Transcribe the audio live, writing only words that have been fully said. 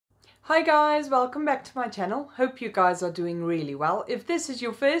Hi guys, welcome back to my channel. Hope you guys are doing really well. If this is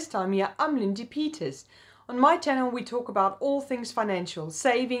your first time here, I'm Lindy Peters. On my channel we talk about all things financial,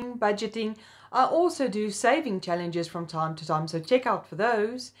 saving, budgeting. I also do saving challenges from time to time, so check out for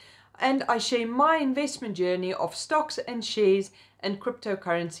those. And I share my investment journey of stocks and shares and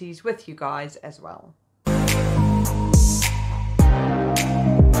cryptocurrencies with you guys as well.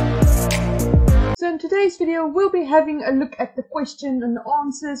 So in today's video, we'll be having a look at the question and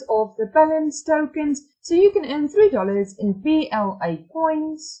answers of the balance tokens, so you can earn $3 in BAL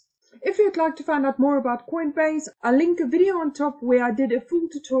coins. If you'd like to find out more about Coinbase, I'll link a video on top where I did a full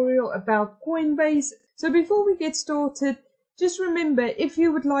tutorial about Coinbase. So before we get started, just remember, if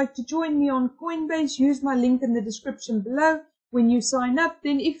you would like to join me on Coinbase, use my link in the description below. When you sign up,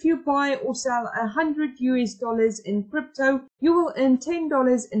 then if you buy or sell $100 in crypto, you will earn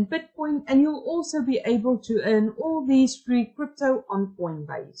 $10 in Bitcoin, and you'll also be able to earn all these free crypto on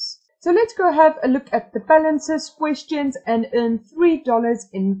Coinbase. So let's go have a look at the balances questions and earn $3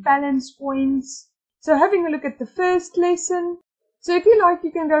 in balance coins. So having a look at the first lesson. So if you like,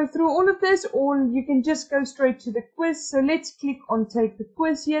 you can go through all of this, or you can just go straight to the quiz. So let's click on take the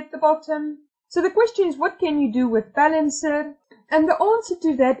quiz here at the bottom. So the question is, what can you do with Balancer? And the answer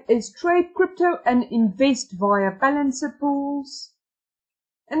to that is trade crypto and invest via Balancer pools.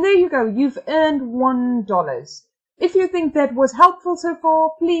 And there you go, you've earned $1. If you think that was helpful so far,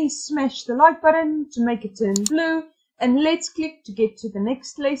 please smash the like button to make it turn blue. And let's click to get to the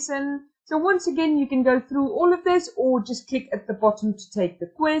next lesson. So once again, you can go through all of this or just click at the bottom to take the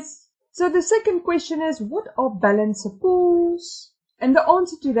quiz. So the second question is, what are Balancer pools? And the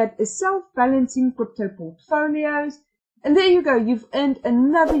answer to that is self-balancing crypto portfolios. And there you go, you've earned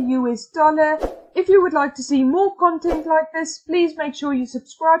another $1. If you would like to see more content like this, please make sure you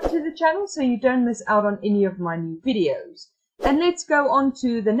subscribe to the channel so you don't miss out on any of my new videos. And let's go on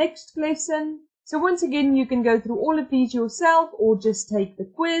to the next lesson. So once again, you can go through all of these yourself or just take the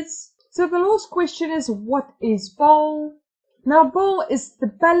quiz. So the last question is, what is BAL? Now BAL is the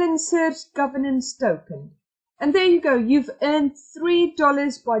Balancer's governance token. And there you go, you've earned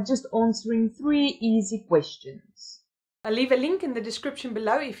 $3 by just answering 3 easy questions. I'll leave a link in the description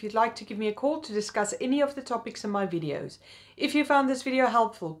below if you'd like to give me a call to discuss any of the topics in my videos. If you found this video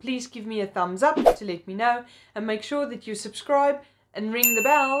helpful, please give me a thumbs up to let me know, and make sure that you subscribe and ring the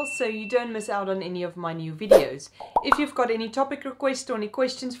bell so you don't miss out on any of my new videos. If you've got any topic requests or any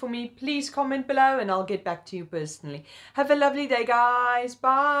questions for me, please comment below and I'll get back to you personally. Have a lovely day, guys.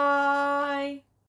 Bye.